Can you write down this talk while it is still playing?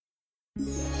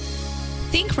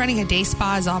Think running a day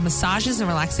spa is all massages and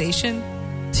relaxation?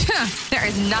 There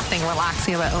is nothing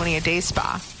relaxing about owning a day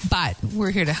spa, but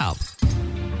we're here to help.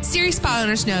 Serious spa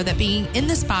owners know that being in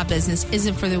the spa business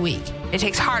isn't for the weak. It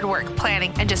takes hard work,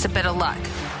 planning, and just a bit of luck.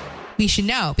 We should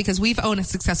know because we've owned a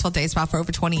successful day spa for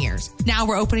over 20 years. Now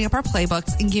we're opening up our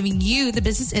playbooks and giving you the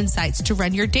business insights to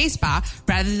run your day spa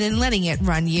rather than letting it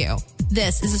run you.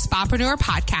 This is a Spapreneur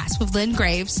podcast with Lynn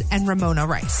Graves and Ramona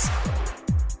Rice.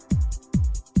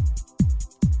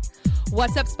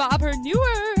 What's up,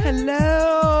 Spapreneur?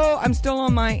 Hello. I'm still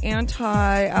on my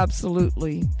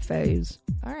anti-absolutely phase.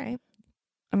 All right.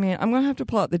 I mean, I'm going to have to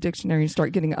pull out the dictionary and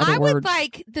start getting other words. I would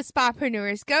like the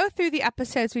Spapreneurs go through the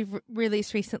episodes we've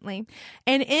released recently,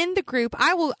 and in the group,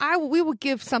 we will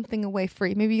give something away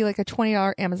free, maybe like a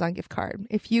 $20 Amazon gift card,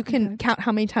 if you can count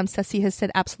how many times Ceci has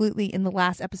said absolutely in the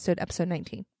last episode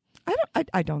 19.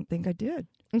 I don't think I did.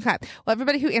 Okay. Well,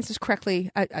 everybody who answers correctly,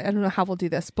 I don't know how we'll do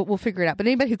this, but we'll figure it out. But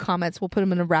anybody who comments, we'll put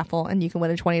them in a raffle, and you can win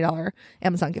a $20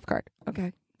 Amazon gift card.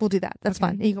 Okay. We'll do that. That's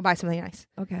fun. And you can buy something nice.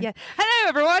 Okay. Yeah. Hello,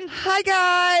 everyone. Hi,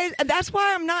 guys. And that's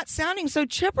why I'm not sounding so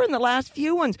chipper in the last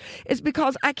few ones. It's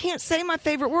because I can't say my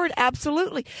favorite word,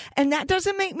 absolutely. And that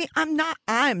doesn't make me, I'm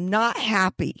not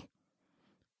happy.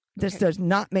 This does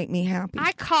not make me happy.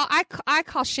 I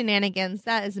call shenanigans.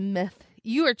 That is a myth.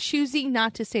 You are choosing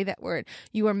not to say that word.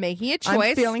 You are making a choice.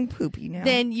 I'm feeling poopy now.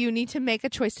 Then you need to make a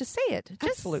choice to say it.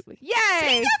 Absolutely. Yay!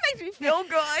 See, that makes me feel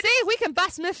good. See, we can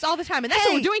bust myths all the time, and that's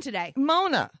what we're doing today.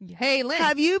 Mona. Hey, Lynn.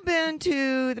 Have you been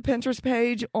to the Pinterest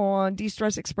page on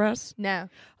De-Stress Express? No.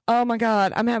 Oh my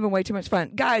God, I'm having way too much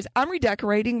fun. Guys, I'm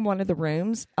redecorating one of the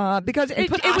rooms because it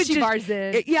put was Ashi bars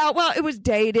in. It was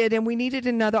dated and we needed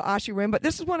another Ashi room, but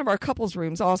this is one of our couples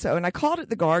rooms also. And I called it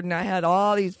the garden. I had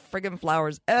all these friggin'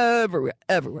 flowers everywhere.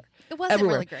 It wasn't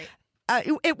really great.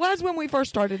 It was when we first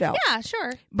started out. Yeah,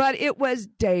 sure. But it was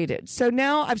dated. So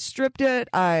now I've stripped it.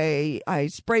 I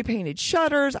spray painted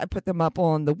shutters. I put them up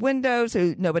on the window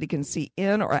so nobody can see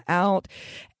in or out.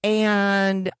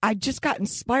 And I just got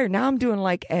inspired. Now I'm doing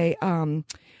like a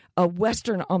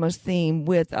Western almost theme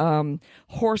with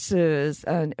horses,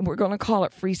 and we're going to call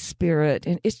it Free Spirit.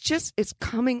 And it's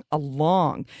coming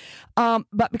along.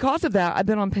 But because of that, I've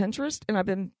been on Pinterest and I've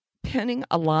been pinning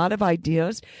a lot of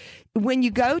ideas. When you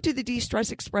go to the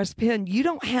De-Stress Express pin, you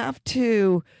don't have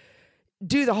to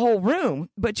do the whole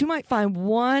room, but you might find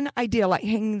one idea like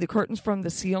hanging the curtains from the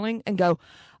ceiling and go,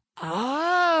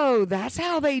 oh, that's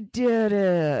how they did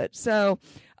it. So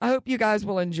I hope you guys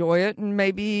will enjoy it and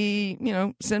maybe,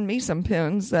 send me some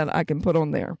pins that I can put on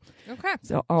there. Okay.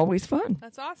 So always fun.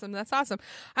 That's awesome.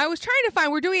 I was trying to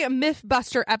find, we're doing a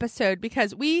Mythbuster episode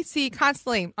because we see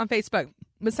constantly on Facebook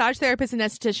massage therapists and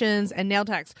estheticians and nail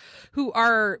techs who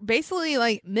are basically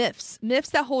like myths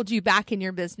that hold you back in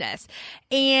your business.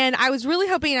 And I was really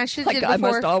hoping I should have did it before.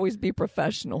 I must always be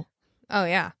professional. Oh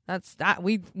yeah, that's that.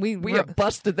 We have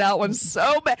busted that one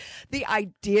so bad. The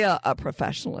idea of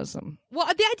professionalism. Well,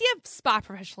 the idea of spa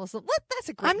professionalism. That's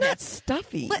a great. I'm not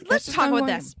stuffy. Let's talk about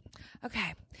this.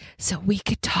 Okay, so we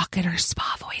could talk in our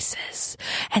spa voices,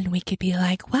 and we could be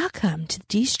like, "Welcome to the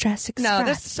De-Stress Express." No,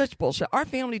 that's such bullshit. Our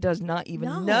family does not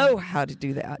even know how to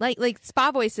do that. Like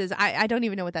spa voices. I don't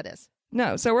even know what that is.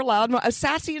 No, so we're loud,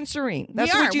 sassy and serene.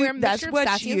 That's what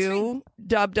you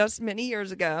dubbed us many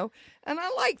years ago, and I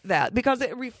like that because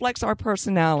it reflects our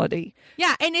personality.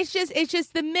 Yeah, and it's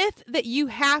just the myth that you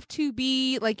have to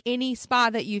be like any spa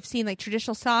that you've seen, like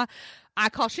traditional spa. I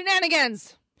call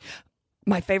shenanigans.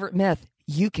 My favorite myth: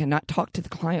 you cannot talk to the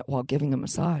client while giving a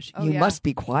massage. You must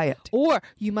be quiet, or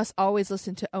you must always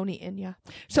listen to Oni Inya.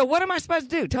 So what am I supposed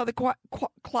to do? Tell the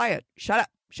client, shut up,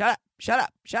 shut up, shut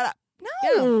up, shut up.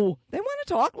 No, they want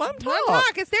to talk. Let them talk. Let them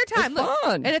talk. It's their time. It's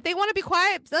fun. And if they want to be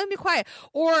quiet, let them be quiet.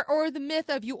 Or the myth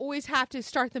of you always have to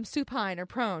start them supine or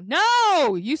prone.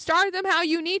 No, you start them how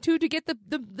you need to get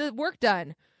the work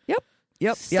done.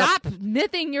 Yep. Stop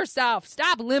mything yourself.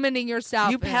 Stop limiting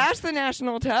yourself. You passed the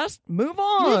national test. Move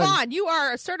on. You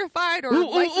are certified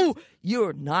or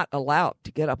You're not allowed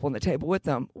to get up on the table with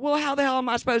them. Well, how the hell am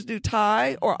I supposed to do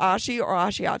Thai or Ashi or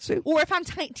Ashiatsu? Or if I'm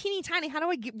teeny tiny, how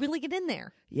do I really get in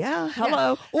there? Yeah,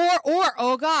 hello. Yeah. Or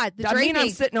oh God, the draping. I'm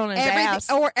sitting on his ass.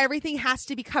 Or everything has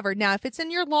to be covered. Now, if it's in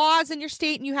your laws in your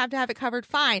state and you have to have it covered,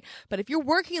 fine. But if you're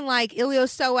working like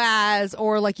iliopsoas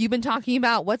or like you've been talking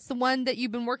about, what's the one that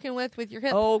you've been working with your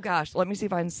hip? Oh gosh, let me see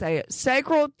if I can say it.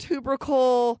 Sacral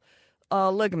tubercle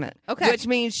ligament. Okay. Which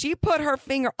means she put her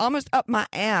finger almost up my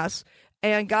ass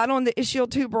and got on the ischial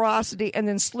tuberosity and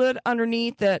then slid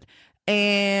underneath it.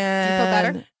 And do you feel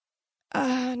better?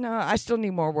 No, I still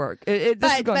need more work. This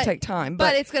is going to take time.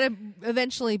 But it's going to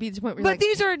eventually be to the point where But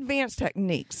these are advanced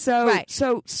techniques.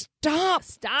 So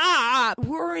stop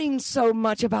worrying so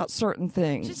much about certain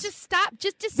things. Just stop.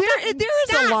 Just there stop.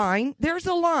 is a line. There's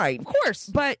a line. Of course.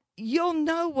 But you'll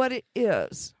know what it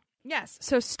is. Yes.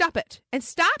 So stop it. And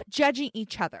stop judging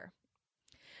each other.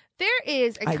 There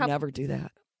is a couple. I never do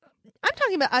that. I'm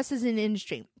talking about us as an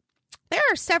industry. There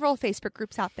are several Facebook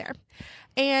groups out there.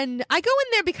 And I go in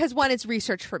there because, one, it's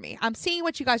research for me. I'm seeing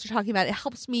what you guys are talking about. It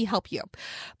helps me help you.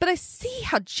 But I see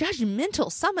how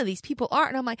judgmental some of these people are.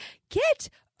 And I'm like, get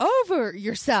over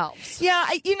yourselves. Yeah,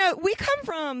 we come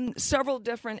from several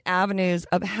different avenues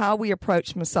of how we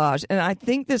approach massage, and I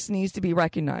think this needs to be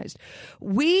recognized.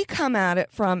 We come at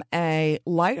it from a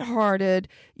lighthearted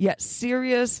yet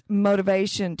serious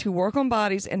motivation to work on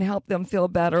bodies and help them feel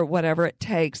better, whatever it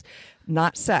takes.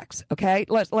 Not sex, okay?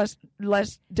 Let's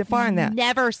define that.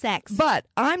 Never sex. But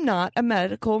I'm not a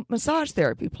medical massage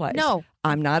therapy place. No.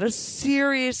 I'm not a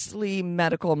seriously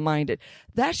medical minded.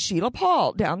 That's Sheila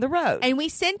Paul down the road. And we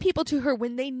send people to her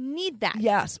when they need that.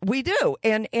 Yes, we do.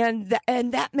 And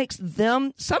that makes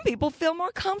some people feel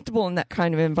more comfortable in that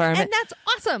kind of environment. And that's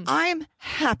awesome. I'm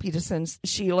happy to send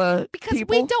Sheila because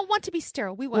people. we don't want to be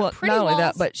sterile. We want pretty not walls. only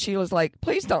that, but Sheila's like,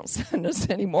 please don't send us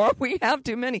anymore. We have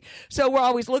too many. So we're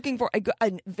always looking for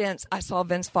Vince. I saw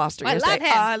Vince Foster yesterday. Love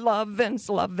him. I love Vince.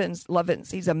 Love Vince. Love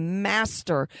Vince. He's a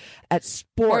master at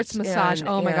sports massage.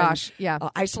 Oh my gosh. Yeah.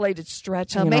 Isolated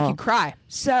stretching. He'll make you cry.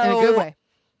 So in a good way.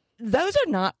 Those are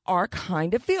not our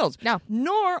kind of fields. No.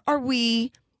 Nor are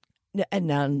we, and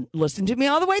now listen to me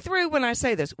all the way through when I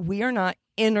say this, we are not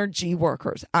energy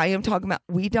workers. I am talking about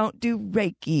we don't do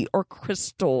Reiki or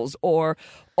crystals or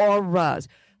auras.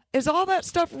 Is all that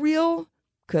stuff real?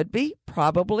 Could be,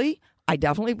 probably. I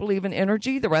definitely believe in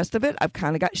energy. The rest of it, I've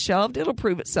kind of got shelved. It'll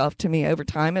prove itself to me over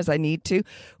time as I need to.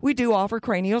 We do offer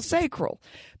craniosacral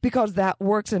because that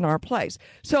works in our place.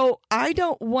 So I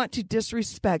don't want to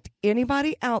disrespect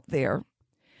anybody out there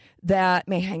that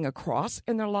may hang a cross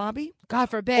in their lobby. God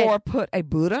forbid. Or put a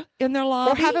Buddha in their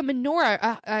lobby. Or have a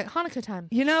menorah at Hanukkah time.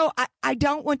 I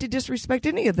don't want to disrespect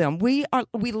any of them. We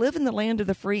live in the land of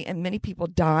the free, and many people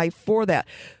die for that.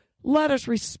 Let us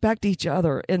respect each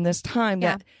other in this time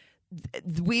that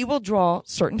we will draw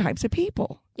certain types of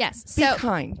people. Yes. Be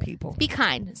kind, people. Be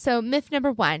kind. So myth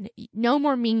number 1, no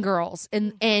more mean girls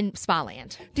in spa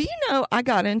land. Do you know I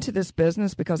got into this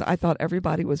business because I thought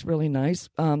everybody was really nice.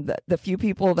 The few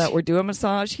people that were doing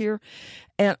massage here,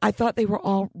 and I thought they were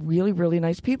all really, really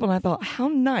nice people. And I thought, how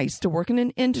nice to work in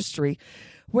an industry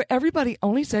where everybody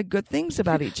only said good things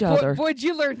about each other. Boy, did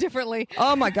you learn differently.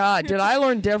 Oh, my God. Did I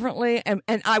learn differently? And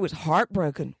I was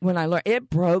heartbroken when I learned. It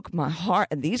broke my heart.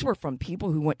 And these were from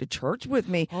people who went to church with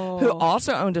me, who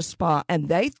also owned a spa. And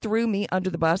they threw me under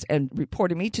the bus and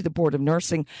reported me to the Board of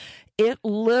Nursing. It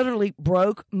literally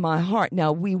broke my heart.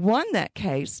 Now, we won that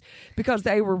case because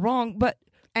they were wrong.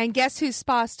 And guess whose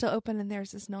spa is still open and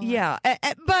theirs is not? Yeah.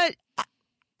 But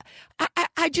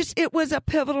I just, it was a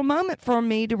pivotal moment for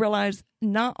me to realize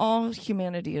not all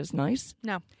humanity is nice.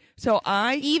 No. So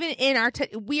even in our,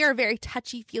 we are a very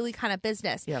touchy-feely kind of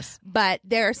business. Yes. But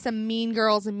there are some mean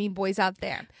girls and mean boys out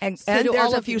there. And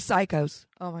there's a few psychos.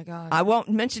 Oh, my God. I won't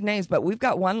mention names, but we've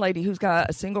got one lady who's got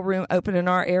a single room open in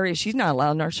our area. She's not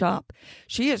allowed in our shop.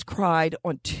 She has cried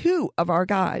on 2 of our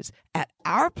guys at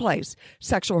our place,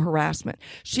 sexual harassment.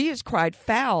 She has cried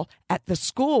foul at the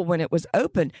school when it was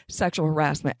open, sexual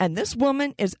harassment. And this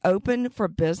woman is open for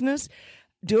business,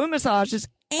 doing massages,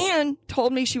 and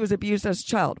told me she was abused as a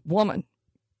child. Woman.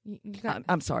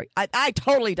 I'm sorry. I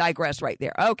totally digress right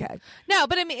there. Okay. No,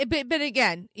 but I mean, but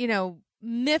again,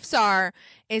 myths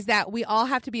is that we all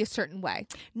have to be a certain way.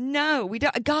 No, we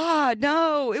don't. God,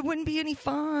 no, it wouldn't be any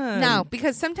fun. No,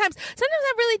 because sometimes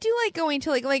I really do like going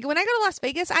to like when I go to Las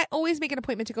Vegas, I always make an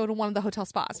appointment to go to one of the hotel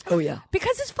spas. Oh yeah,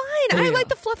 because it's fun. I like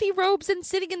the fluffy robes and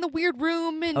sitting in the weird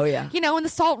room and in the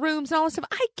salt rooms and all this stuff.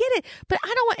 I get it, but I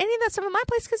don't want any of that stuff in my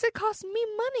place because it costs me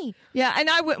money. Yeah, and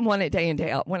I wouldn't want it day in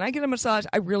day out. When I get a massage,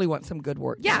 I really want some good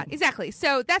work. Yeah, exactly.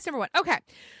 So that's number 1. Okay.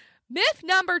 Myth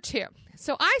number 2.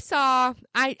 So I saw,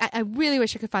 I really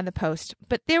wish I could find the post,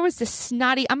 but there was this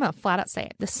snotty, I'm going to flat out say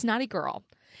it, the snotty girl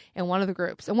in one of the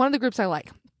groups. And one of the groups I like.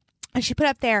 And she put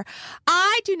up there,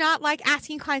 I do not like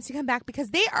asking clients to come back because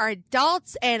they are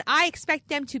adults and I expect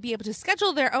them to be able to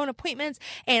schedule their own appointments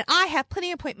and I have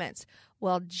plenty of appointments.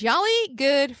 Well, jolly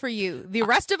good for you. The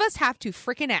rest of us have to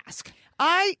freaking ask.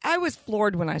 I was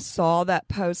floored when I saw that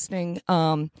posting.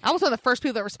 I was one of the first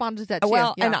people that responded to that too.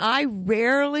 Well, Yeah. and I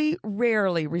rarely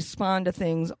respond to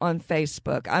things on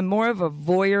Facebook. I'm more of a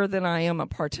voyeur than I am a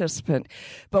participant.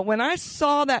 But when I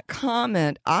saw that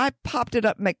comment, I popped it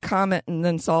up, make comment, and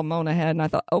then saw Mona had, and I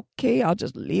thought, okay, I'll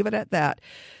just leave it at that.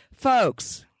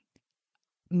 Folks,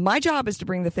 my job is to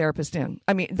bring the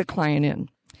the client in.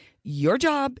 Your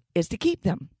job is to keep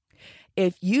them.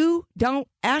 If you don't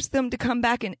ask them to come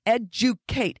back and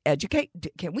educate,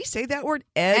 can we say that word?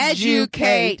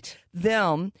 Educate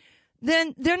them,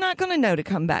 then they're not going to know to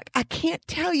come back. I can't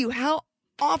tell you how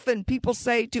often people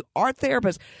say to our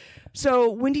therapists,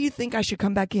 so when do you think I should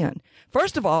come back in?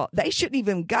 First of all, they shouldn't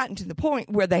even gotten to the point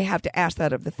where they have to ask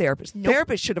that of the therapist. Nope.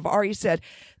 Therapist should have already said,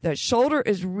 the shoulder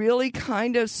is really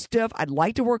kind of stiff. I'd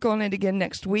like to work on it again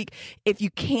next week. If you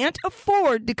can't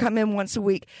afford to come in once a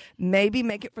week, maybe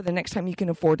make it for the next time you can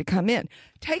afford to come in.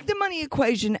 Take the money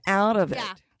equation out of it.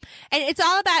 Yeah. And it's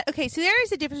all about, okay, so there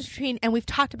is a difference between, and we've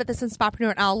talked about this in Spapreneur,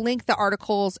 and I'll link the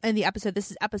articles in the episode. This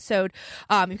is episode,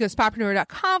 you go to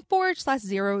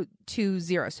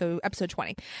spapreneur.com/020, so episode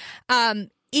 20.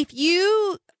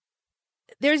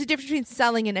 There's a difference between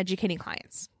selling and educating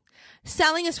clients.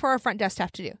 Selling is for our front desk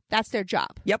staff to do. That's their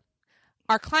job. Yep.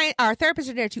 Our therapists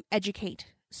are there to educate.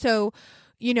 So,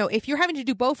 if you're having to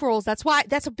do both roles, that's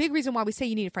a big reason why we say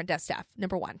you need a front desk staff,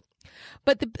 number one.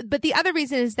 But the other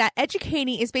reason is that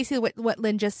educating is basically what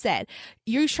Lynn just said.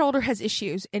 Your shoulder has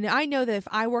issues, and I know that if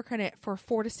I work on it for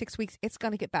 4 to 6 weeks, it's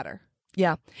going to get better.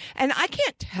 Yeah. And I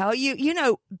can't tell you,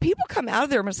 people come out of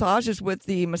their massages with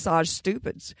the massage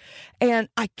stupids. And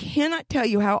I cannot tell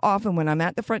you how often when I'm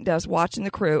at the front desk watching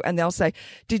the crew and they'll say,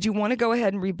 did you want to go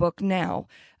ahead and rebook now?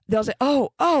 They'll say,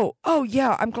 oh,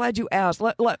 yeah, I'm glad you asked.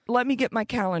 Let me get my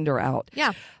calendar out.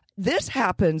 Yeah. This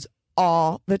happens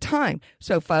all the time.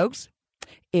 So, folks,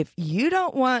 if you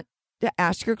don't want to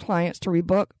ask your clients to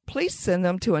rebook, please send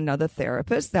them to another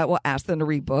therapist that will ask them to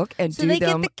rebook and so do they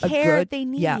them get the care a good, they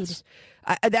need. Yes.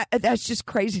 That's just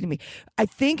crazy to me. I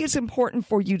think it's important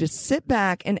for you to sit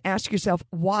back and ask yourself,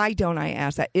 why don't I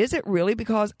ask that? Is it really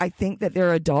because I think that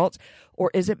they're adults,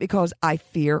 or is it because I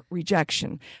fear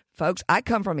rejection? Folks, I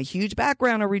come from a huge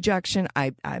background of rejection.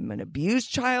 I'm an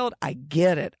abused child. I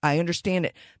get it. I understand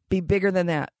it. Be bigger than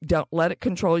that. Don't let it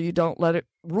control you. Don't let it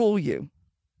rule you.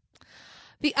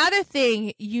 The other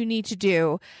thing you need to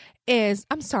do is,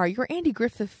 I'm sorry, your Andy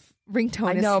Griffith ringtone.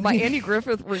 I know, my Andy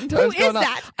Griffith ringtone. Who is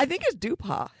that? I think it's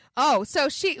Dupa. Oh, so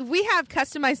we have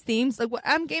customized themes. Like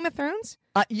I'm Game of Thrones.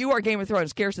 You are Game of Thrones.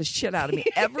 Scares the shit out of me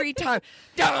every time.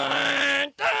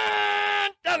 Dun,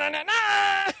 dun, dun, dun, dun,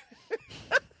 dun.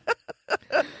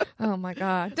 Oh my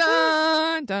God!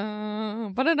 Dun,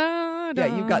 dun, ba-da-da,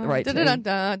 yeah, you got the right tune.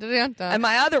 Dun. And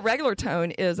my other regular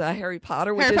tone is Harry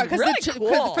Potter, which is really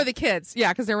cool for the kids.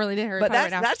 Yeah, because they're really into Harry Potter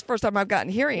right now. That's the first time I've gotten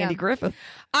to hear Andy Griffith.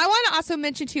 I want to also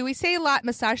mention too. We say a lot,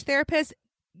 massage therapists,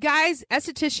 guys,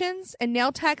 estheticians, and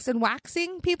nail techs and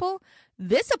waxing people.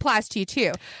 This applies to you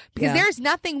too, because there's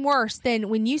nothing worse than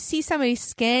when you see somebody's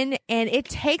skin and it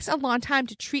takes a long time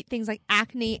to treat things like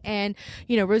acne and,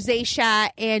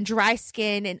 rosacea and dry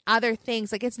skin and other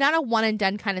things. Like it's not a one and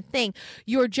done kind of thing.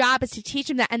 Your job is to teach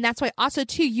them that. And that's why also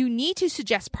too, you need to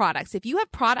suggest products. If you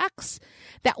have products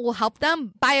that will help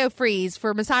them, BioFreeze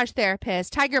for massage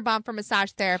therapists, Tiger Balm for massage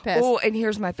therapists. Oh, and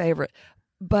here's my favorite,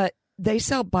 but they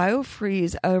sell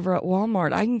BioFreeze over at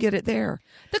Walmart. I can get it there.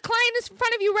 The client is in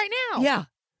front of you right now. Yeah.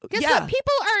 Guess what?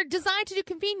 People are designed to do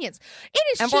convenience. It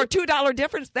is and cheap. for a $2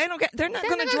 difference, they're not going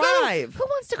to drive. Who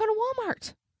wants to go to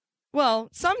Walmart? Well,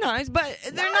 sometimes, but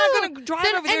they're not going to drive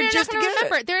over there just to get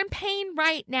it. They're in pain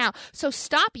right now. So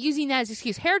stop using that as an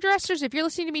excuse. Hairdressers, if you're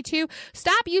listening to me too,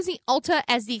 stop using Ulta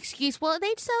as the excuse. Well,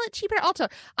 they sell it cheaper at Ulta.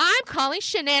 I'm calling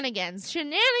shenanigans.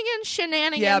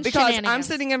 Yeah, because I'm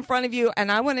sitting in front of you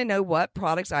and I want to know what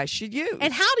products I should use.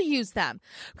 And how to use them.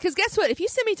 Because guess what? If you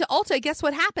send me to Ulta, guess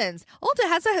what happens? Ulta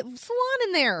has a salon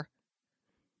in there.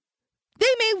 They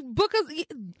may book a...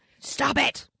 Stop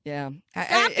it. Yeah.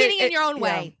 Stop getting in your own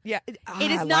way. Yeah.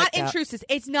 It is not intrusive.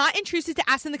 It's not intrusive to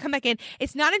ask them to come back in.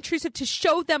 It's not intrusive to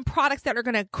show them products that are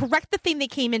going to correct the thing they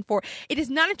came in for. It is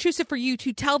not intrusive for you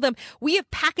to tell them we have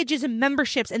packages and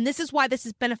memberships and this is why this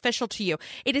is beneficial to you.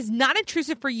 It is not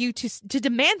intrusive for you to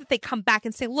demand that they come back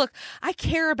and say, look, I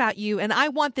care about you and I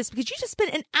want this because you just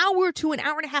spent an hour to an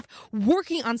hour and a half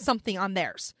working on something on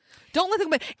theirs. Don't let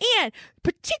them go. And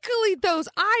particularly those,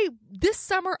 this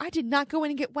summer, I did not go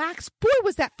in and get waxed. Boy,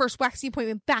 was that that first waxing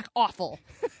appointment back awful.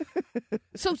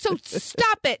 So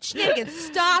stop it, shenanigans.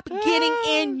 Stop getting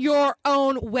in your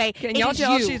own way. Can y'all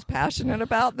tell she's passionate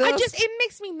about this? It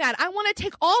makes me mad. I want to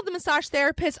take all the massage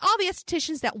therapists, all the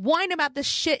estheticians that whine about this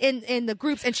shit in the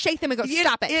groups and shake them and go,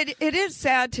 stop it. It is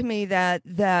sad to me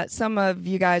that some of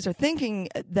you guys are thinking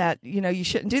that, you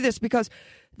shouldn't do this, because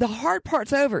the hard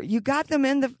part's over. You got them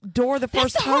in the door the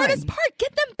first time. That's the hardest part.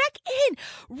 Get them back in.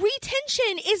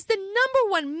 Retention is the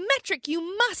number one metric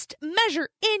you must measure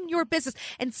in your business.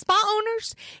 And spa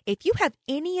owners, if you have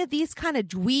any of these kind of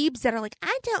dweebs that are like,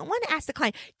 I don't want to ask the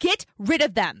client, get rid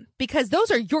of them, because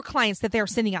those are your clients that they're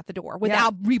sending out the door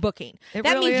without rebooking. That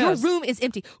really means is. your room is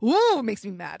empty. Ooh, it makes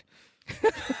me mad.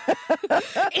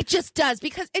 It just does,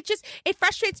 because it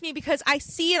frustrates me, because I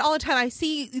see it all the time. I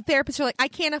see therapists who are like, I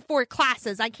can't afford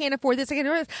classes, I can't afford this, I can't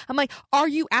afford this. I'm like, are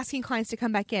you asking clients to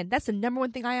come back in? That's the number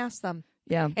one thing I ask them.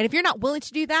 Yeah. And if you're not willing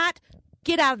to do that,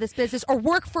 get out of this business or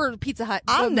work for Pizza Hut.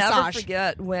 I'll never massage.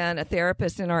 forget when a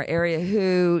therapist in our area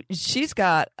who she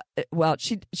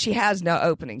has no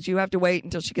openings. You have to wait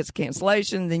until she gets a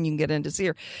cancellation, then you can get in to see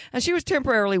her. And she was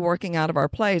temporarily working out of our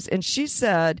place, and she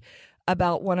said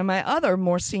about one of my other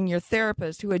more senior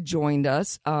therapists who had joined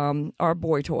us, our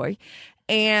boy toy.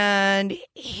 And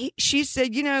she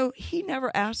said, he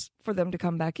never asked for them to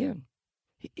come back in.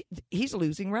 He's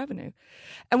losing revenue.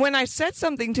 And when I said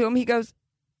something to him, he goes,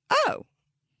 oh,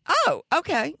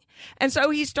 okay. And so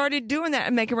he started doing that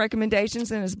and making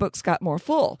recommendations, and his books got more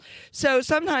full. So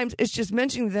sometimes it's just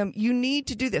mentioning to them, you need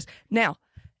to do this. Now,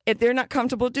 if they're not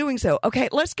comfortable doing so, okay,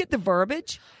 let's get the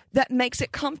verbiage that makes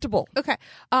it comfortable. Okay.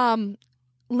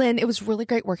 Lynn, it was really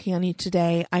great working on you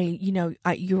today.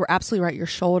 You were absolutely right. Your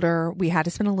shoulder, we had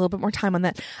to spend a little bit more time on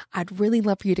that. I'd really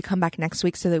love for you to come back next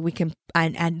week so that we can,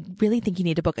 and really think you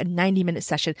need to book a 90-minute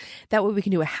session. That way we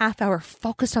can do a half hour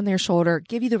focused on their shoulder,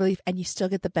 give you the relief, and you still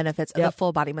get the benefits of the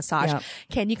full body massage. Yep.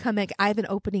 Can you come back? I have an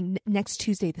opening next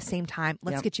Tuesday at the same time.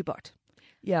 Let's get you booked.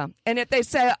 Yeah. And if they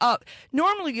say,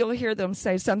 normally you'll hear them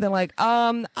say something like,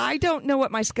 I don't know what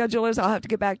my schedule is. I'll have to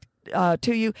get back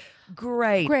to you.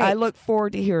 Great. I look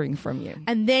forward to hearing from you.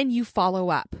 And then you follow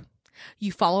up.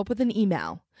 You follow up with an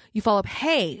email. You follow up,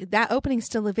 hey, that opening's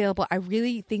still available. I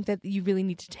really think that you really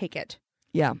need to take it.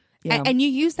 Yeah. Yeah. And you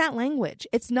use that language.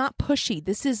 It's not pushy.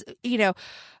 This is,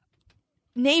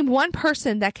 name one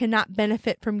person that cannot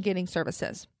benefit from getting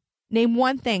services. Name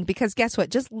one thing, because guess what?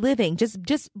 Just living,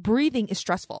 just breathing is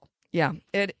stressful. Yeah,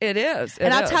 it is.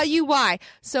 And I'll tell you why.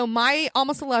 So my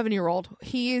almost 11-year-old,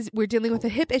 we're dealing with a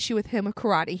hip issue with him with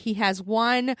karate. He has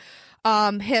one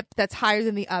hip that's higher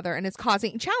than the other, and it's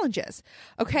causing challenges.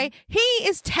 Okay. He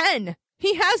is 10.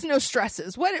 He has no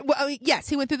stresses. Yes,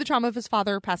 he went through the trauma of his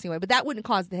father passing away, but that wouldn't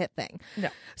cause the hip thing. No.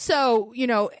 So,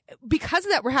 because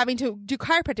of that, we're having to do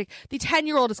chiropractic. The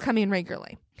 10-year-old is coming in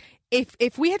regularly.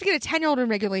 If we have to get a 10-year-old in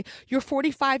regularly, your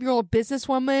 45-year-old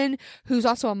businesswoman who's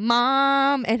also a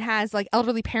mom and has like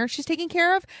elderly parents she's taking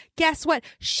care of, guess what?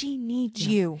 She needs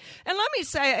you. And let me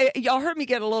say, y'all heard me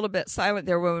get a little bit silent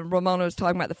there when Ramona was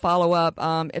talking about the follow-up,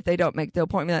 if they don't make the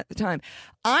appointment at the time.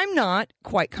 I'm not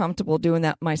quite comfortable doing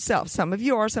that myself. Some of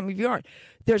you are, some of you aren't.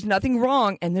 There's nothing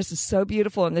wrong, and this is so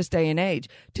beautiful in this day and age,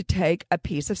 to take a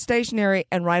piece of stationery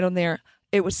and write on there,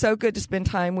 it was so good to spend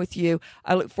time with you.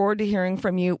 I look forward to hearing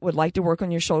from you. Would like to work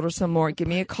on your shoulder some more. Give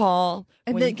me a call.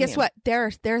 And then guess what? There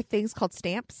are things called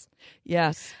stamps.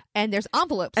 Yes. And there's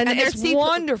envelopes. And it's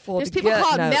wonderful. There's people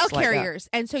called mail carriers.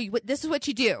 And so this is what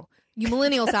you do. You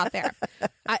millennials out there.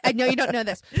 I know you don't know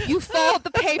this. You fold the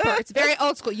paper. It's very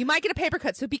old school. You might get a paper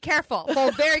cut, so be careful.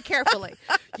 Fold very carefully.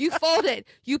 You fold it.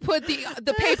 You put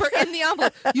the paper in the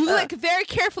envelope. You lick very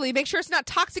carefully. Make sure it's not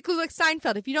toxically like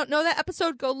Seinfeld. If you don't know that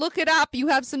episode, go look it up. You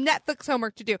have some Netflix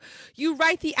homework to do. You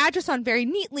write the address on very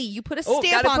neatly. You put a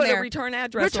stamp on there. A return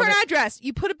address. Return address.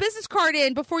 You put a business card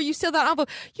in before you seal that envelope.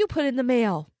 You put it in the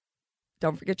mail.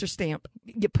 Don't forget your stamp.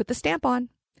 You put the stamp on.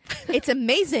 It's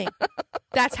amazing.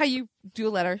 That's how you do a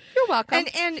letter. You're welcome.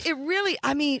 And it really,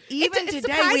 even it's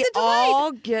today, we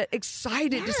all get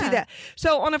excited to see that.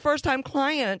 So on a first-time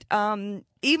client,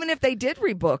 even if they did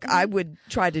rebook, I would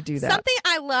try to do that. Something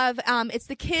I love, it's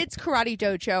the Kids Karate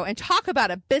Dojo, and talk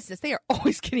about a business. They are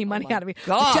always getting money out of me.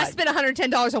 God. Just spent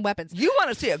 $110 on weapons. You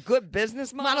want to see a good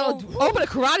business model? Open a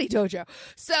karate dojo.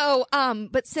 So,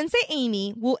 but Sensei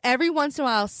Amy will every once in a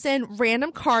while send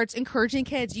random cards encouraging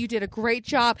kids, you did a great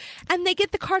job, and they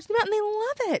get the cards from out and they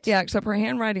love it. Yeah, except her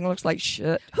handwriting looks like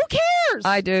shit. Who cares?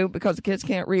 I do, because the kids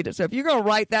can't read it. So if you're going to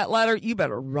write that letter, you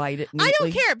better write it neatly. I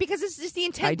don't care, because it's just the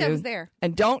intent that was there.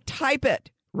 And don't type it.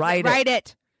 Write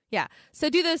it. Yeah. So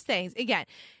do those things. Again,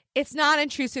 it's not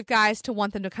intrusive, guys, to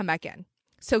want them to come back in.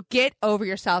 So get over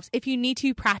yourselves. If you need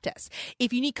to, practice.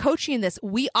 If you need coaching in this,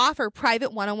 we offer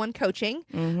private one-on-one coaching.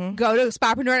 Go to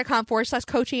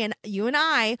spapreneur.com/coaching, and you and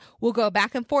I will go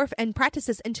back and forth and practice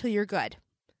this until you're good.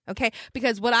 Okay?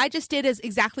 Because what I just did is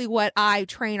exactly what I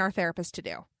train our therapists to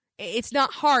do. It's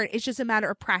not hard. It's just a matter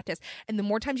of practice. And the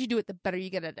more times you do it, the better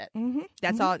you get at it.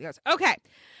 That's all it goes. Okay.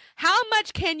 How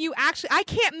much can you actually... I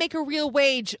can't make a real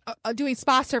wage doing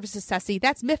spa services, Ceci.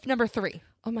 That's myth number 3.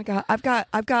 Oh my God, I've got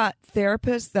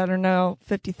therapists that are now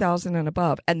 $50,000 and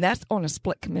above, and that's on a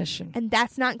split commission. And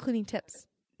that's not including tips.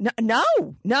 No.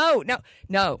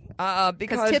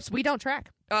 Because tips we don't track.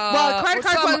 Well, credit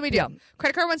card ones we do. Yeah.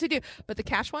 Credit card ones we do, but the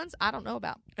cash ones I don't know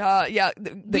about.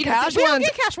 The cash ones. We don't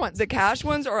get cash ones. The cash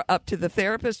ones are up to the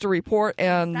therapist to report,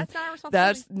 and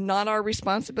that's not our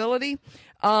responsibility.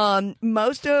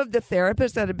 Most of the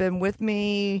therapists that have been with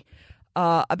me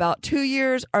about 2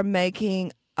 years are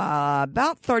making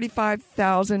about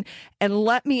 $35,000. And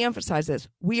let me emphasize this: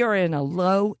 we are in a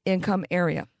low income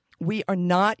area. We are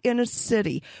not in a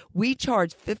city. We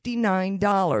charge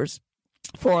 $59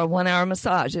 for a 1-hour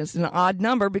massage. It's an odd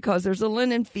number because there's a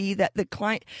linen fee that the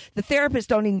therapists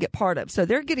don't even get part of. So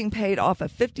they're getting paid off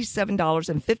of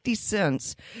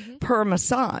 $57.50 per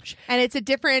massage. And it's a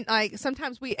different, like,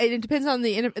 sometimes it depends on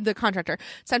the contractor.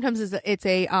 Sometimes it's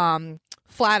a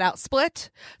flat out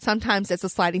split. Sometimes it's a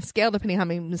sliding scale depending on how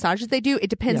many massages they do. It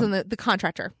depends on the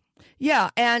contractor. Yeah,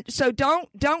 and so don't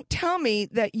tell me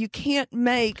that you can't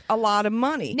make a lot of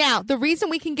money. Now, the reason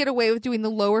we can get away with doing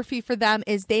the lower fee for them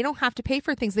is they don't have to pay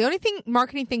for things. The only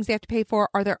marketing things they have to pay for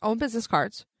are their own business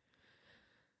cards.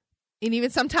 And even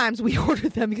sometimes we order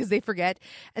them because they forget.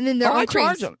 And then their own creams.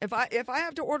 I charge them. If I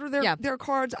have to order their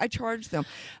cards, I charge them.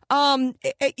 They're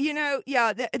a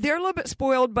little bit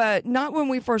spoiled, but not when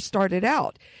we first started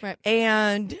out. Right.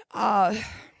 And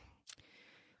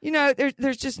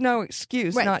there's just no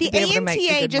excuse not to be able to make the good money.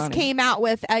 The AMTA just came out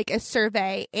with a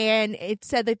survey, and it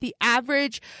said that the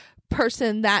average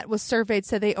person that was surveyed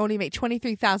said they only make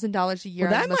 $23,000 a year.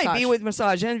 Well, that might be with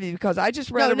Massage Envy, because I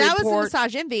just read a report. No, that was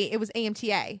Massage Envy. It was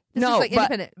AMTA. This is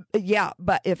independent. Yeah,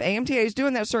 but if AMTA is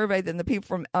doing that survey, then the people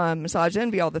from Massage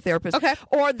Envy, all the therapists,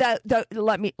 or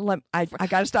I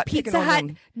got to stop picking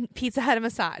on them. Pizza Hut and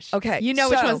Massage. Okay, you know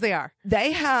which ones they are.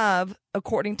 They have,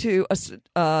 according to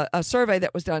a survey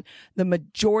that was done, the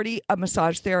majority of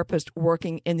massage therapists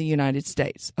working in the United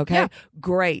States. Okay,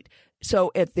 great.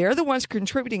 So if they're the ones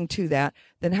contributing to that,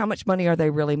 then how much money are they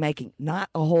really making?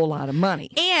 Not a whole lot of money.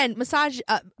 And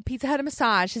Pizza Hut and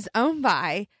Massage is owned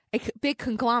by a big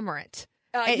conglomerate.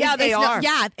 They are.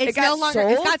 It's no longer.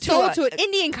 It got sold to an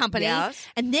Indian company, and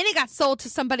then it got sold to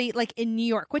somebody like in New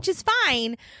York, which is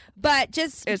fine, but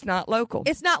just it's not local.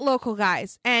 It's not local,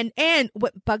 guys. And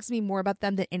what bugs me more about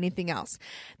them than anything else,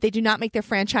 they do not make their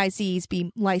franchisees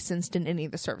be licensed in any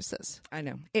of the services. I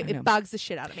know. It bugs the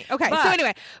shit out of me. Okay, so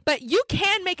anyway, but you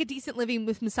can make a decent living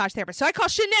with massage therapists. So I call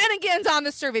shenanigans on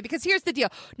this survey because here's the deal.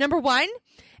 Number one,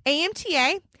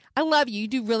 AMTA. I love you. You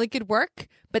do really good work,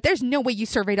 but there's no way you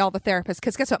surveyed all the therapists,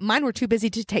 because guess what? Mine were too busy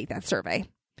to take that survey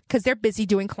because they're busy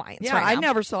doing clients right now. I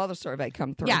never saw the survey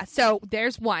come through. Yeah, so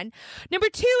there's one. Number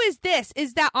two is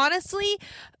that honestly,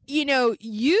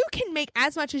 you can make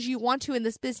as much as you want to in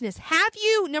this business. Have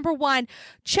you, number one,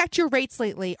 checked your rates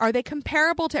lately? Are they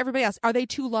comparable to everybody else? Are they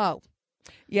too low?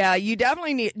 Yeah, you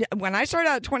definitely need. When I started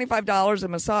out at $25 a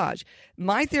massage,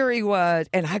 my theory was,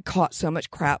 and I caught so much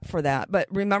crap for that, but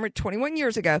remember 21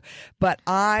 years ago, but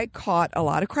I caught a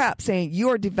lot of crap saying you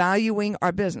are devaluing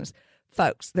our business.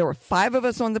 Folks, there were 5 of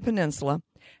us on the peninsula,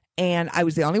 and I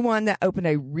was the only one that opened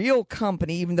a real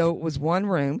company, even though it was one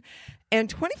room,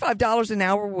 and $25 an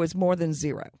hour was more than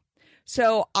zero.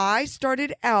 So I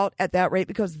started out at that rate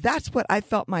because that's what I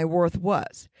felt my worth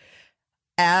was.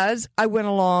 As I went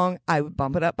along, I would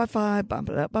bump it up by 5, bump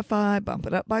it up by 5, bump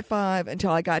it up by 5 until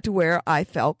I got to where I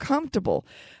felt comfortable.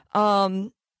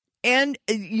 And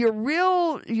your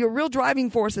real driving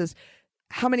force is,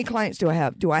 how many clients do I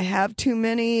have? Do I have too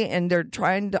many and they're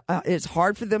trying to, it's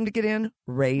hard for them to get in?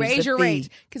 Raise your rate.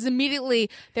 Because immediately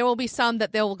there will be some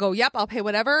that they'll go, yep, I'll pay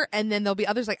whatever. And then there'll be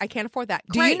others like, I can't afford that.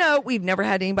 Great. Do you know we've never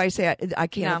had anybody say, I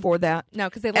can't afford that? No,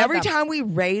 because they love Every time we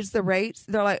raise the rates,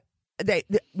 they're like, they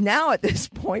now at this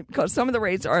point, because some of the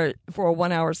rates are for a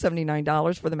 1 hour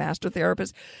 $79 for the master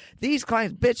therapist, these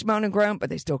clients bitch, moan, and groan, but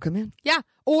they still come in. Yeah.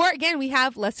 Or again, we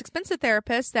have less expensive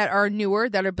therapists that are newer,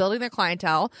 that are building their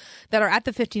clientele, that are at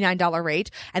the $59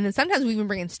 rate, and then sometimes we even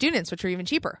bring in students, which are even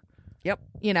cheaper. Yep.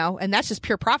 You know, and that's just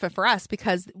pure profit for us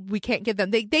because we can't give them.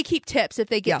 They keep tips. If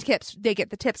they get tips, they get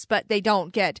the tips, but they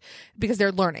don't get because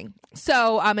they're learning.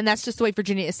 So, and that's just the way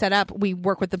Virginia is set up. We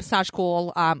work with the massage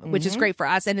school, which is great for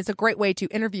us, and it's a great way to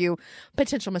interview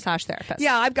potential massage therapists.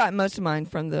 Yeah, I've got most of mine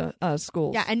from the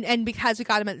schools. Yeah, and because we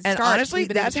got them at the and start, honestly,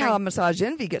 that's how Massage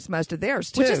Envy gets most of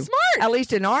theirs too. Which is smart. At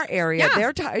least in our area, Yeah.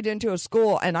 they're tied into a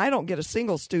school, and I don't get a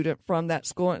single student from that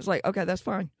school. And it's like, okay, that's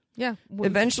fine. Yeah.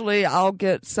 Eventually, I'll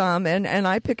get some, and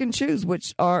I pick and choose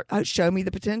which are show me the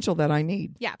potential that I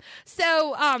need. Yeah.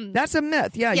 So That's a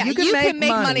myth. Yeah, yeah, you can make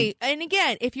money. And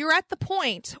again, if you're at the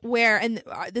point where, and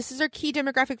this is our key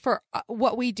demographic for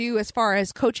what we do as far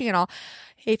as coaching and all,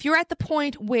 if you're at the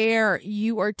point where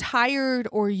you are tired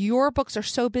or your books are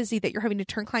so busy that you're having to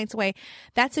turn clients away,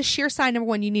 that's a sheer sign, number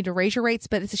one, you need to raise your rates,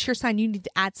 but it's a sheer sign you need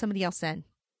to add somebody else in.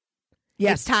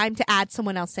 Yes. It's time to add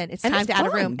someone else in. It's And time it's to add a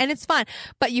room. fun. And it's fun.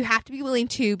 But you have to be willing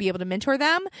to be able to mentor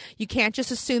them. You can't just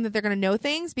assume that they're going to know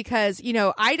things because, you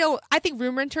know, I think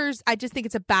room renters, I just think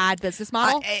it's a bad business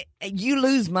model. You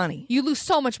lose money. You lose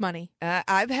so much money.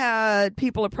 I've had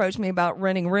people approach me about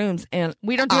renting rooms, and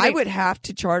We don't do I it. would have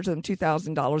to charge them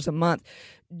 $2,000 a month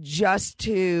just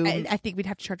to. I think we'd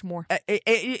have to charge more.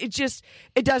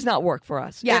 It does not work for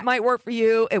us. Yeah. It might work for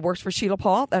you. It works for Sheila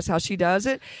Paul. That's how she does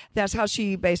it. That's how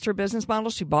she based her business model.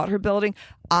 She bought her building.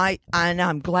 And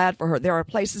I'm glad for her. There are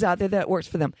places out there that works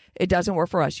for them. It doesn't work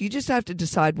for us. You just have to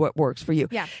decide what works for you.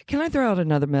 Yeah. Can I throw out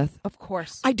another myth? Of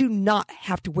course. I do not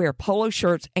have to wear polo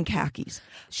shirts and khakis.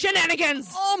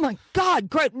 Shenanigans. Oh my God,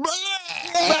 great.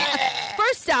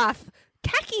 First off,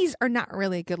 khakis are not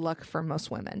really a good look for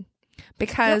most women.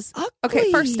 Because, They're okay,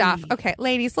 ugly. first off, okay,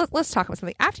 ladies, let's talk about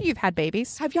something. After you've had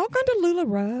babies, Have y'all gone to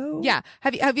LuLaRoe? yeah,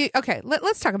 have you, okay,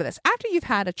 let's talk about this. After you've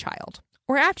had a child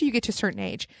or after you get to a certain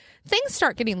age, things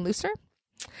start getting looser.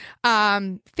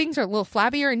 Things are a little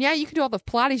flabbier, and yeah, you can do all the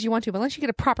Pilates you want to, but unless you get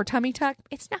a proper tummy tuck,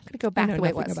 it's not going to go I back know the way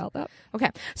it nothing was. about that. Okay,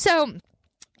 so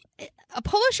a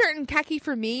polo shirt and khaki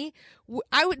for me,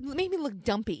 I would make me look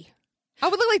dumpy. I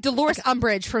would look like Dolores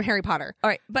Umbridge from Harry Potter. All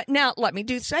right, but now let me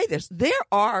say this. There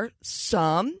are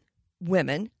some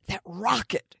women that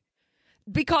rock it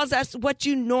because that's what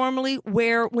you normally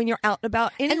wear when you're out and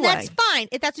about anyway. And that's fine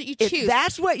if that's what you choose. If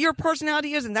that's what your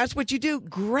personality is and that's what you do,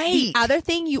 great. The other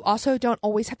thing you also don't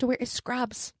always have to wear is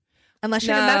scrubs. Unless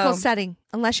you're in a No. medical setting.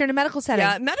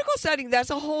 Yeah, medical setting, that's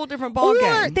a whole different Or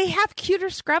ballgame. they have cuter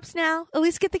scrubs now. At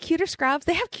least get the cuter scrubs.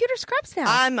 They have cuter scrubs now.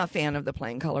 I'm a fan of the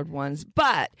plain colored ones,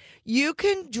 but you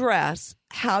can dress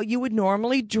how you would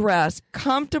normally dress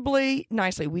comfortably,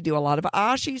 nicely. We do a lot of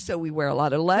ashi, so we wear a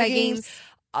lot of leggings.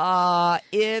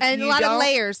 If and a you lot of don't-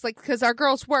 layers, like because our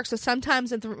girls work. So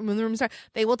sometimes when the rooms are,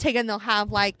 they will take it and they'll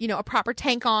have like a proper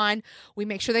tank on. We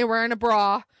make sure they're wearing a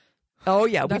bra. Oh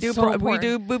yeah, That's we do. so We important.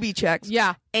 do booby checks.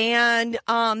 Yeah. And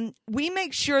we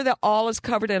make sure that all is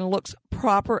covered and looks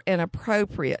proper and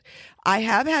appropriate. I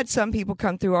have had some people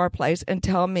come through our place and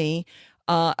tell me,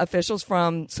 officials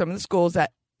from some of the schools,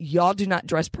 that y'all do not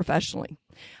dress professionally.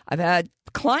 I've had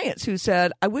clients who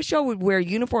said, I wish y'all would wear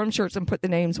uniform shirts and put the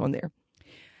names on there.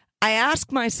 I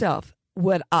ask myself,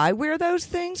 would I wear those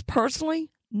things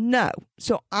personally? No.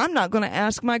 So I'm not going to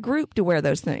ask my group to wear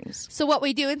those things. So what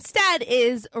we do instead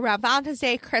is around Valentine's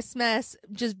Day, Christmas,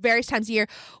 just various times a year,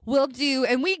 we'll do,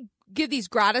 and we give these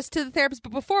gratis to the therapist,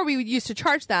 but before we used to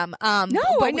charge them. No,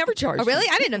 but I never charged Oh, really?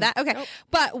 them. I didn't know that. Okay. Nope.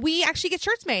 But we actually get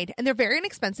shirts made, and they're very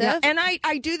inexpensive. Yeah, and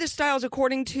I do the styles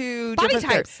according to Body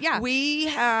different types, therapists. yeah. We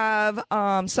have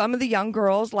some of the young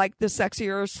girls like the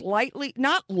sexier, slightly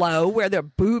not low where their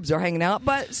boobs are hanging out,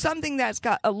 but something that's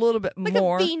got a little bit Like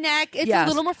more a V-neck. It's Yes. a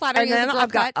little more flattering. And then with a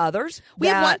I've got cut. others. We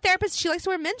have that- one therapist. She likes to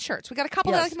wear men's shirts. We got a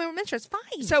couple that Yes. like to wear men's shirts.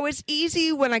 Fine. So it's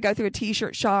easy when I go through a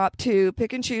t-shirt shop to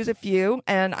pick and choose a few,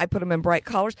 and I put them in bright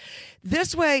colors.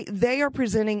 This way, they are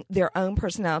presenting their own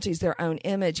personalities, their own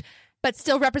image. but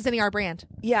still representing our brand.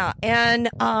 Yeah, and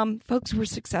folks were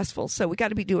successful, so we got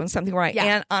to be doing something right. Yeah.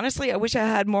 And honestly, I wish I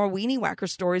had more weenie whacker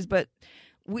stories, but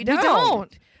we don't. We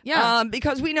don't. Yeah.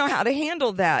 because we know how to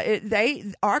handle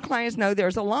that. Our clients know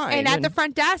there's a line, And at the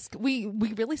front desk, we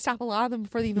really stop a lot of them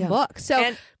before they even Yeah. book. So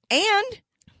and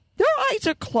their eyes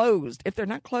are closed. If they're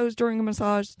not closed during a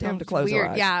massage, tell them to It's close their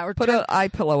weird. eyes. Yeah, or put turn- an eye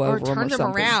pillow over or turn them or them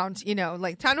something. around,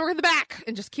 like time to work in the back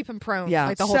and just keep them prone. Yeah.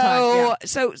 like the whole time.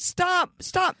 So stop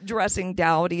dressing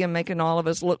dowdy and making all of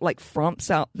us look like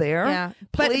frumps out there. Yeah.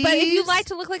 But if you Please. like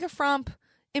to look like a frump,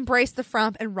 embrace the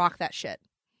frump and rock that shit.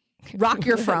 Rock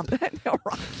your frump. Rock your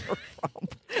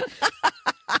frump.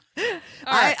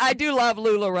 I do love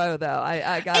LuLaRoe, though.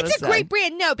 I gotta say. It's a great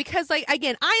brand. No, because, like,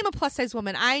 again, I am a plus size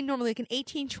woman. I normally like an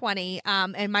 18, 20.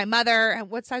 And my mother,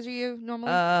 what size are you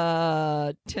normally?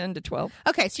 10 to 12.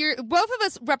 Okay, so both of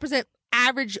us represent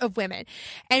average of women,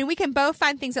 and we can both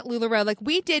find things at LuLaRoe, like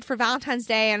we did for Valentine's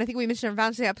Day, and I think we mentioned on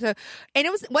Valentine's Day episode, and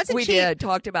wasn't we cheap. did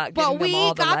talked about getting but we them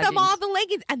all the got leggings. them all the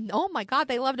leggings, and oh my god,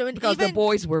 they loved them. And because even the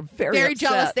boys were very upset.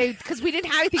 jealous because we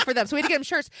didn't have anything for them, so we had to get them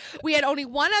shirts. We had only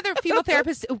one other female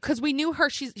therapist because we knew her.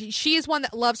 She is one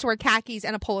that loves to wear khakis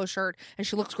and a polo shirt, and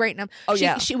she looks great in them.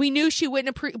 We knew she wouldn't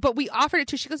approve, but we offered it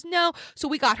to. She goes no, so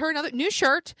we got her another new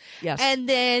shirt. Yes, and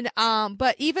then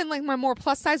but even like my more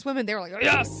plus size women, they were like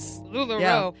yes, LuLaRoe,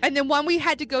 yeah. and then one we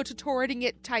had to go to Torrid and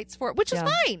get tights for it, which is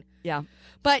fine. Yeah.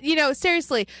 But,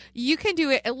 seriously, you can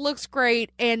do it. It looks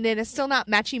great. And then it's still not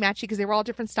matchy-matchy because they were all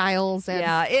different styles. And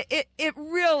yeah, it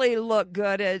really looked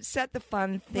good. It set the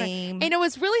fun theme. Right. And it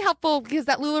was really helpful because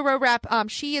that LuLaRoe rep,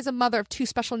 she is a mother of 2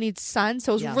 special needs sons.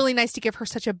 So it was really nice to give her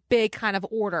such a big kind of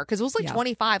order because it was like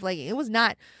 25. Like, it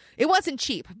wasn't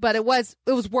cheap, but it was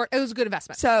a good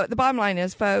investment. So the bottom line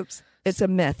is, folks, it's a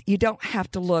myth. You don't have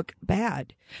to look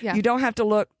bad. Yeah. You don't have to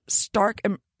look stark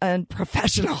and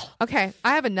professional. Okay,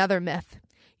 I have another myth.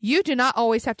 You do not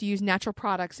always have to use natural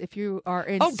products if you are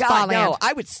in Oh spa God, land. no!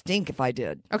 I would stink if I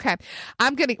did. Okay,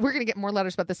 we're gonna get more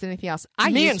letters about this than anything else.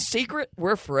 In secret,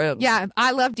 we're friends. Yeah, I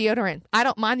love deodorant. I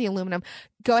don't mind the aluminum.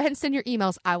 Go ahead and send your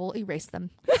emails. I will erase them.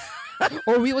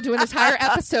 Or we will do an entire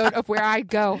episode of where I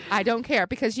go. I don't care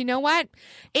because you know what?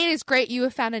 It is great you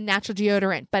have found a natural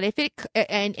deodorant, but if it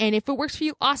works for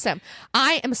you, awesome.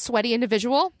 I am a sweaty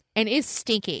individual and is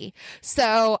stinky.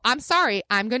 So I'm sorry.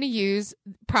 I'm going to use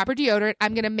proper deodorant.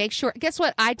 I'm going to make sure. Guess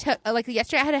what? Like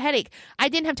yesterday I had a headache. I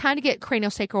didn't have time to get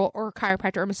craniosacral or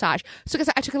chiropractor or massage. So guess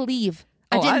what? I took a leave.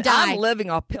 I didn't die. I'm living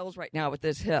off pills right now with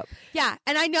this hip. Yeah,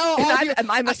 and I know. And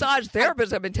my massage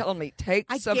therapist have been telling me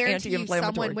take some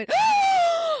anti-inflammatory.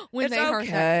 When it's they heard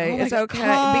okay. that. It's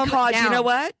okay because you know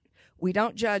what? We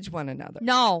don't judge one another.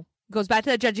 No, goes back to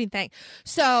the judging thing.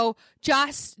 So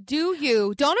just do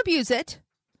you. Don't abuse it.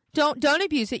 Don't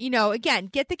abuse it. Again,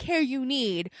 get the care you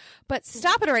need, but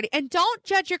stop it already. And don't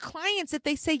judge your clients if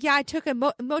they say, yeah, I took a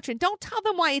Motrin. Don't tell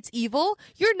them why it's evil.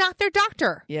 You're not their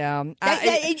doctor. Yeah.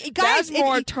 Guys, that's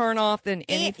more turn off than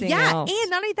anything else. And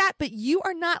not only that, but you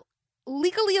are not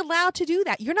legally allowed to do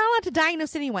that. You're not allowed to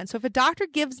diagnose anyone. So if a doctor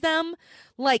gives them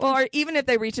or even if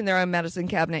they reach in their own medicine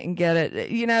cabinet and get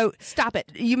it, stop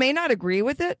it. You may not agree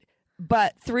with it,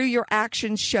 but through your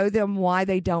actions, show them why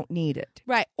they don't need it.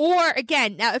 Right. Or,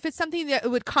 again, now, if it's something that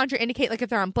would contraindicate, like if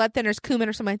they're on blood thinners, cumin,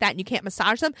 or something like that, and you can't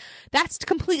massage them, that's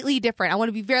completely different. I want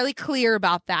to be very clear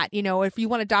about that. If you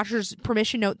want a doctor's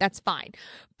permission note, that's fine.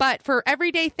 But for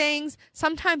everyday things,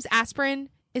 sometimes aspirin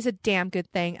is a damn good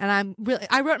thing. And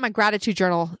I wrote in my gratitude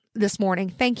journal this morning,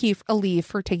 thank you, Aleve,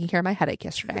 for taking care of my headache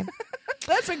yesterday.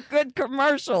 That's a good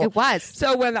commercial. It was.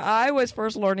 So when I was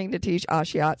first learning to teach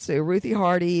Ashiatsu, Ruthie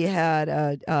Hardy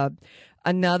had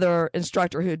another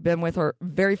instructor who had been with her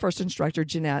very first instructor,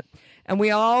 Jeanette, and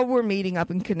we all were meeting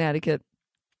up in Connecticut.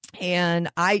 And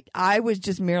I was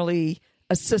just merely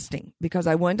assisting because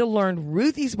I wanted to learn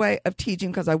Ruthie's way of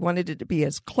teaching because I wanted it to be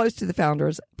as close to the founder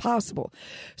as possible.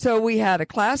 So we had a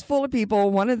class full of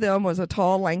people. One of them was a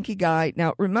tall, lanky guy.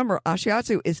 Now, remember,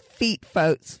 Ashiatsu is feet,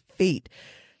 folks, feet.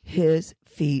 His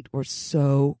feet were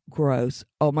so gross.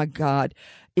 Oh, my God.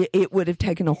 It would have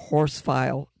taken a horse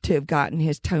file to have gotten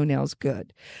his toenails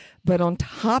good. But on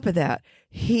top of that,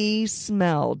 he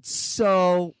smelled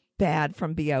so bad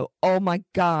from BO. Oh, my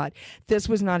God. This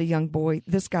was not a young boy.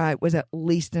 This guy was at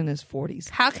least in his 40s.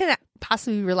 How can that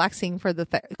possibly be relaxing for the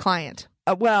client?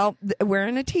 We're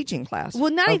in a teaching class.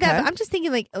 Well, not only that, but I'm just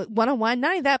thinking like one-on-one, not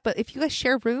only that, but if you guys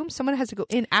share rooms, someone has to go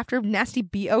in after nasty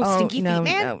BO stinky feet,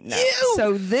 man. No.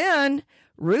 So then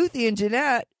Ruthie and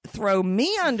Jeanette throw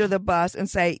me under the bus and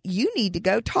say, you need to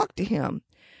go talk to him.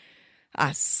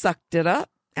 I sucked it up.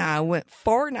 I went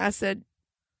forward and I said,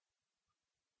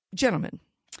 gentlemen,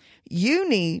 you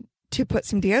need to put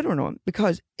some deodorant on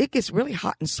because it gets really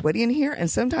hot and sweaty in here. And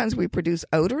sometimes we produce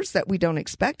odors that we don't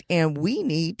expect and we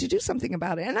need to do something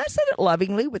about it. And I said it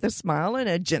lovingly with a smile and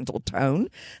a gentle tone,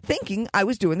 thinking I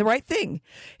was doing the right thing.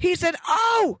 He said,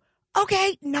 oh,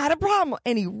 okay, not a problem.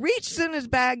 And he reaches in his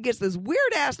bag, gets this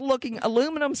weird ass looking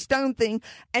aluminum stone thing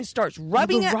and starts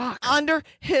rubbing it under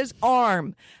his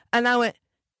arm. And I went,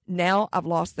 now I've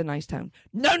lost the nice tone.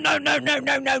 No.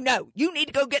 You need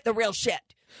to go get the real shit.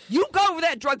 You go over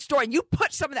that drugstore and you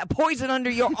put some of that poison under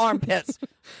your armpits.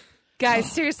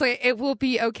 Guys, seriously, it will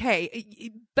be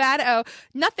okay.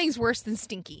 Nothing's worse than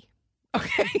stinky.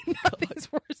 Okay,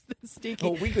 nothing's worse than stinky.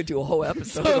 Oh, we could do a whole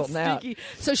episode So on that. stinky.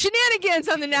 So shenanigans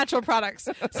on the natural products.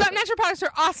 Some natural products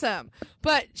are awesome,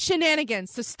 but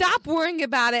shenanigans. So stop worrying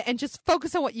about it and just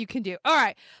focus on what you can do. All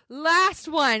right, last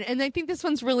one, and I think this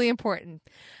one's really important.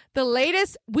 The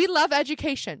latest, we love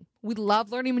education. We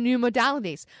love learning new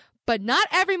modalities, but not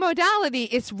every modality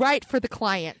is right for the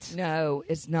client. No,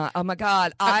 it's not. Oh my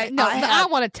God. I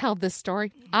want to tell this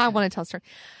story. I want to tell a story.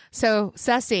 So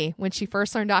Ceci, when she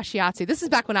first learned Ashiatsu, this is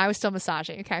back when I was still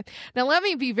massaging, okay? Now let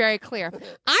me be very clear.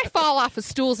 I fall off of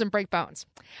stools and break bones.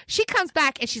 She comes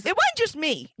back and she's... It wasn't just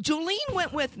me. Julene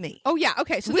went with me. Oh, yeah,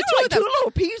 okay. So we the were two like of them... two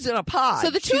little peas in a pod. So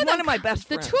the two She's of them, one of my best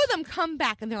friends. The two of them come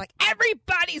back and they're like,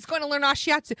 everybody's going to learn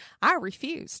Ashiatsu. I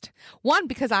refused. One,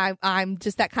 because I'm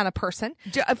just that kind of person.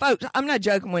 Folks, I'm not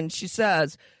joking when she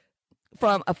says...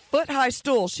 From a foot-high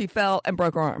stool, she fell and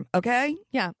broke her arm. Okay?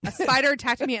 Yeah, a spider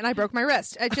attacked me and I broke my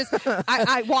wrist.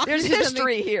 I walked. There's into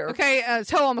history something. here. Okay,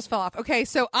 toe almost fell off. Okay,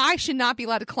 so I should not be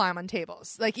allowed to climb on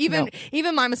tables. Like even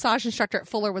my massage instructor at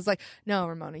Fuller was like, "No,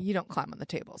 Ramona, you don't climb on the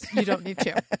tables. You don't need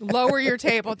to. Lower your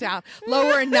table down.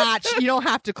 Lower a notch. You don't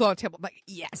have to close a table." I'm like,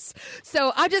 yes.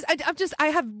 So I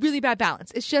have really bad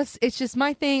balance. It's just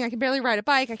my thing. I can barely ride a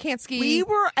bike. I can't ski. We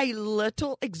were a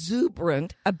little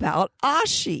exuberant about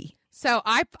Ashi. So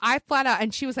I flat out,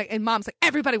 and she was like, and Mom's like,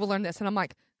 everybody will learn this. And I'm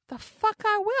like, the fuck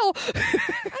I will.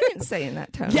 I didn't say in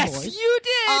that tone. Yes, voice. you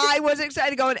did. I was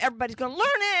excited going, everybody's going to learn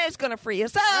it. It's going to free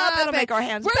us up. It'll make our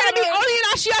hands We're better. going to be only in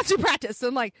Ashiatsu practice.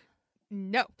 I'm like,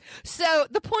 no. So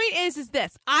the point is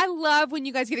this. I love when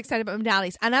you guys get excited about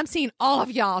modalities, and I'm seeing all of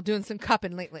y'all doing some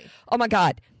cupping lately. Oh, my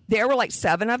God. There were like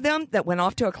 7 of them that went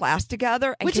off to a class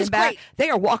together and Which came is back. great. They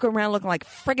are walking around looking like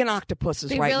friggin' octopuses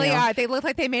They right really now. are. They look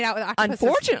like they made out with octopuses.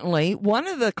 Unfortunately, one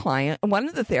of the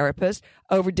therapists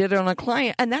overdid it on a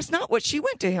client, and that's not what she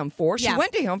went to him for. She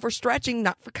went to him for stretching,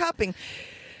 not for cupping.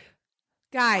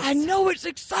 Guys, I know it's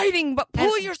exciting, but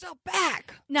pull yourself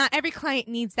back. Not every client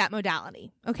needs that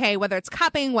modality, okay? Whether it's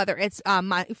cupping, whether it's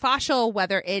myofascial,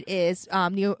 whether it is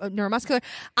neuromuscular.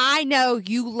 I know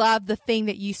you love the thing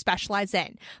that you specialize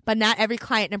in, but not every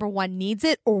client, number one, needs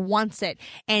it or wants it.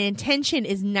 And intention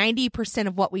is 90%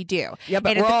 of what we do. Yeah,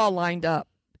 but and we're all lined up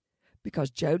because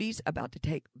Jody's about to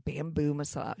take bamboo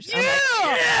massage. Yeah!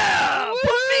 I'm like,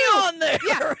 put me on there.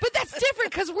 Yeah, but that's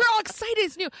different because we're all excited.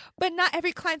 It's new. But not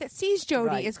every client that sees Jody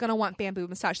Right. is going to want bamboo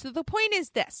massage. So the point is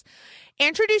this.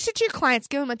 Introduce it to your clients.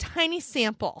 Give them a tiny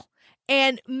sample.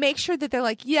 And make sure that they're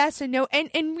like, yes and no. And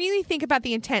really think about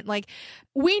the intent. Like,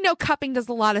 we know cupping does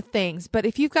a lot of things. But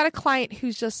if you've got a client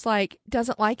who's just like,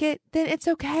 doesn't like it, then it's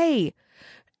okay.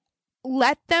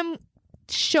 Let them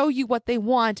show you what they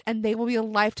want, and they will be a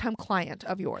lifetime client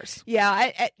of yours.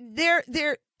 Yeah,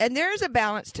 there's a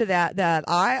balance to that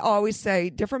I always say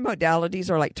different modalities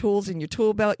are like tools in your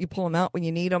tool belt. You pull them out when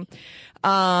you need them.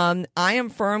 I am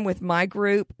firm with my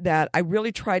group that I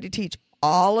really try to teach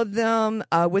all of them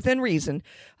within reason.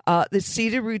 The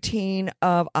seated routine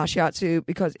of Ashiatsu,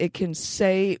 because it can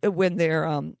save when they're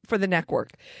for the neck work,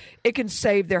 it can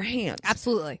save their hands.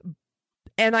 Absolutely.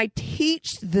 And I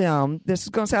teach them, this is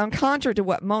going to sound contrary to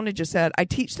what Mona just said, I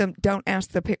teach them don't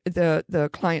ask the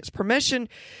client's permission,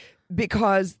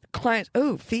 because clients,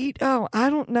 feet, I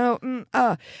don't know.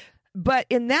 But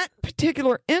in that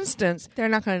particular instance, They're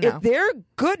not going to know. if they're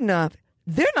good enough,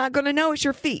 they're not going to know it's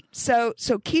your feet. So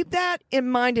keep that in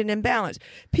mind and in balance.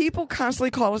 People constantly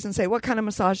call us and say, what kind of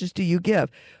massages do you give?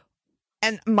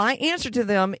 And my answer to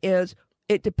them is,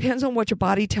 it depends on what your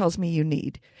body tells me you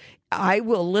need. I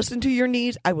will listen to your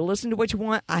needs. I will listen to what you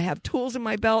want. I have tools in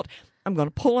my belt. I'm going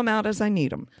to pull them out as I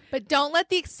need them. But don't let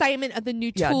the excitement of the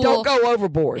new Yeah, tool don't go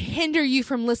overboard. hinder you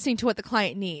from listening to what the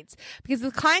client needs. Because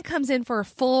if the client comes in for a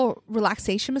full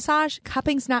relaxation massage,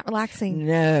 cupping's not relaxing.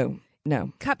 No.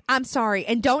 I'm sorry.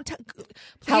 And don't...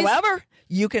 please- However,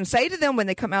 you can say to them when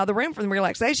they come out of the room from the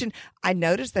relaxation, I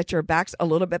noticed that your back's a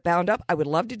little bit bound up. I would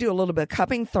love to do a little bit of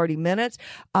cupping, 30 minutes.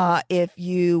 If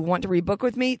you want to rebook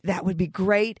with me, that would be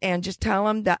great. And just tell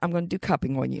them that I'm going to do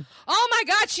cupping on you. Oh my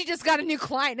God, she just got a new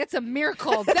client. It's a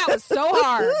miracle. That was so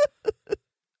hard.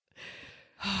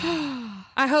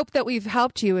 I hope that we've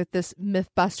helped you with this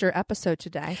Mythbuster episode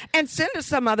today. And send us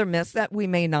some other myths that we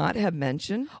may not have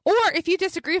mentioned. Or if you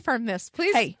disagree with our myths,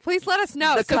 please let us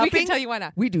know The so we can cupping, tell you why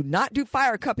not. We do not do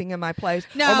fire cupping in my place.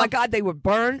 No. Oh my God, they would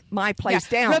burn my place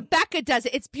down. Rebecca does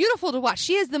it. It's beautiful to watch.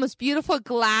 She has the most beautiful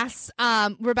glass,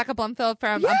 Rebecca Blumfield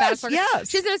from Yes, Battlesburg. yes.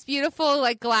 She has the most beautiful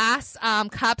like glass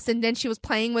cups, and then she was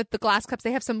playing with the glass cups.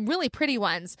 They have some really pretty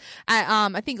ones at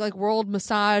I think like World of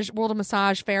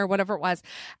Massage Fair, whatever it was.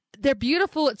 They're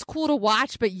beautiful. It's cool to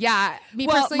watch, but yeah,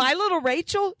 personally, my little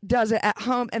Rachel does it at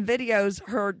home and videos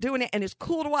her doing it, and it's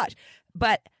cool to watch.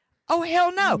 But Oh,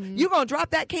 hell no. You're going to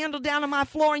drop that candle down on my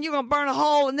floor and you're going to burn a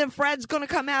hole and then Fred's going to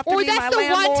come after me, Or that's my the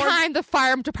landlord. one time the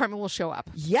fire department will show up.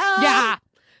 Yeah. Yeah.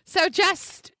 So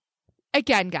just,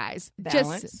 again, guys,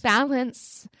 Balance. just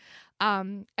balance.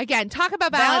 Again, talk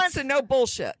about balance. Balance and no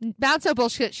bullshit. Balance no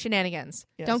bullshit shenanigans.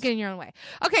 Yes. Don't get in your own way.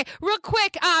 Okay, real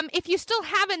quick. If you still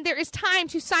haven't, there is time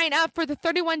to sign up for the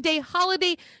 31-day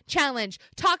holiday challenge.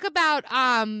 Talk about,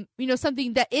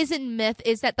 something that isn't myth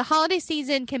is that the holiday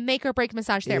season can make or break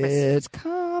massage therapists. It's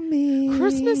coming.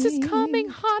 Christmas is coming.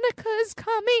 Hanukkah is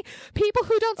coming. People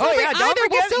who don't Oh, celebrate yeah. either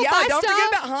will still buy Don't stuff.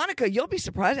 forget about Hanukkah. You'll be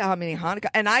surprised at how many Hanukkah.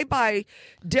 And I buy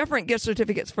different gift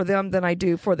certificates for them than I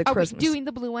do for the Are Christmas. we doing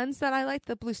the blue ones that I like,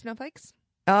 the blue snowflakes?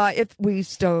 If we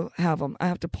still have them, I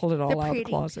have to pull it all They're out of the pretty.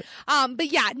 closet.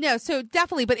 But yeah, no, so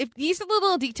definitely. But if these are the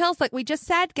little details, like we just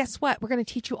said, guess what? We're going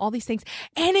to teach you all these things,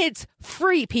 and it's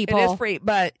free, people. It is free,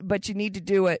 but you need to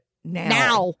do it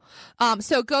now.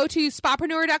 So go to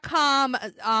spapreneur.com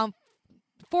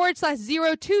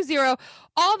 /020.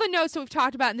 All the notes that we've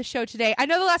talked about in the show today. I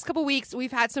know the last couple of weeks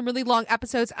we've had some really long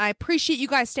episodes. I appreciate you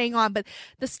guys staying on, but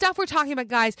the stuff we're talking about,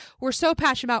 guys, we're so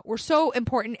passionate about, we're so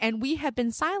important, and we have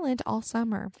been silent all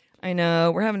summer. I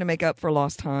know. We're having to make up for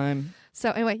lost time.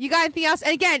 So anyway, you got anything else?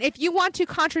 And again, if you want to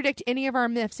contradict any of our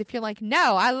myths, if you're like,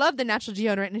 no, I love the natural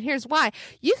deodorant, and here's why,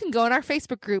 you can go in our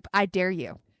Facebook group, I Dare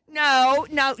You. No,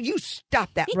 you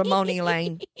stop that, Ramoni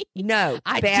Lane. No,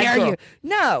 I bad dare girl. you.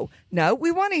 No,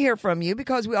 we want to hear from you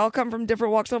because we all come from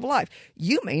different walks of life.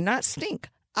 You may not stink.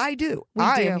 I do.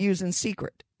 I am using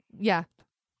Secret. Yeah.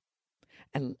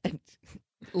 And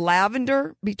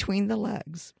lavender between the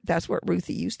legs. That's what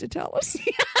Ruthie used to tell us.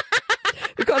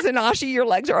 Because in Ashi, your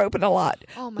legs are open a lot.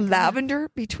 Oh my God. Lavender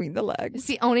between the legs. It's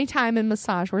the only time in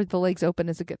massage where the legs open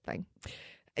is a good thing.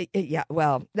 Yeah,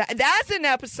 well, that's an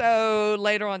episode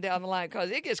later on down the line because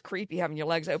it gets creepy having your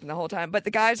legs open the whole time. But the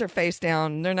guys are face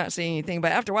down. They're not seeing anything.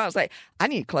 But after a while, it's like, I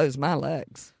need to close my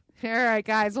legs. All right,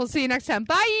 guys. We'll see you next time.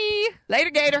 Bye. Later,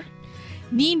 Gator.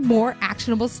 Need more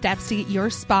actionable steps to get your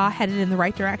spa headed in the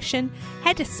right direction?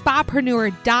 Head to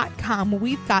spapreneur.com where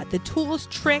we've got the tools,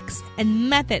 tricks, and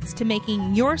methods to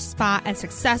making your spa as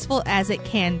successful as it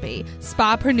can be.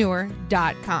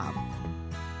 Spapreneur.com.